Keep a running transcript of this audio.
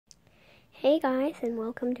Hey guys, and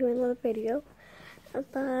welcome to another video.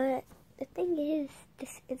 But the thing is,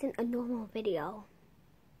 this isn't a normal video.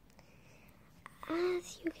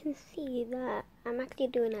 As you can see, that I'm actually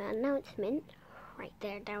doing an announcement right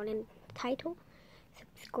there down in the title.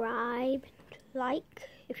 Subscribe, like.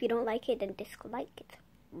 If you don't like it, then dislike it.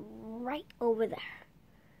 Right over there.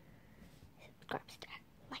 Subscribe there,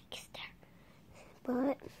 likes there.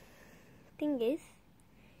 But the thing is,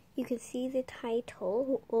 you can see the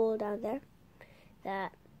title all down there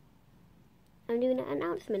that I'm doing an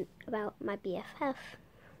announcement about my BFF.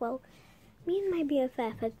 Well, me and my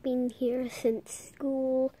BFF have been here since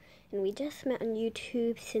school, and we just met on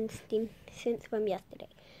YouTube since from yesterday.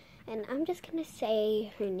 And I'm just gonna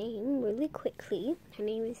say her name really quickly. Her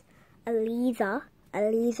name is Aleeza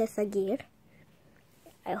Saghir.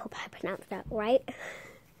 I hope I pronounced that right.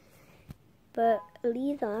 But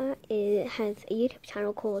Aleeza has a YouTube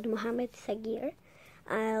channel called Mohammed.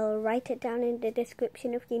 I'll write it down in the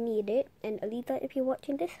description if you need it. And Aleeza, if you're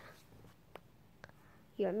watching this,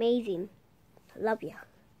 you're amazing. I love you.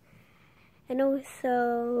 And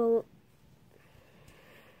also,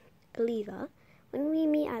 Aleeza, when we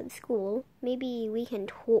meet at school, maybe we can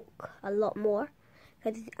talk a lot more.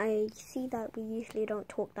 Because I see that we usually don't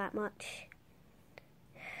talk that much.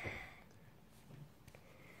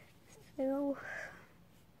 So,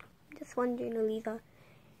 I'm just wondering, Aleeza,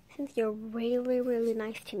 since you're really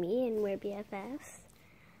nice to me and we're BFFs,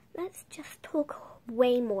 let's just talk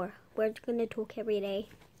way more. We're gonna talk every day.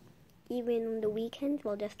 Even on the weekends,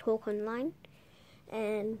 we'll just talk online.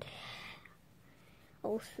 And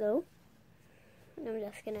also, I'm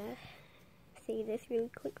just gonna say this really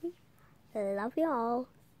quickly. Love you all.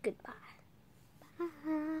 Goodbye.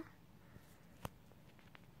 Bye.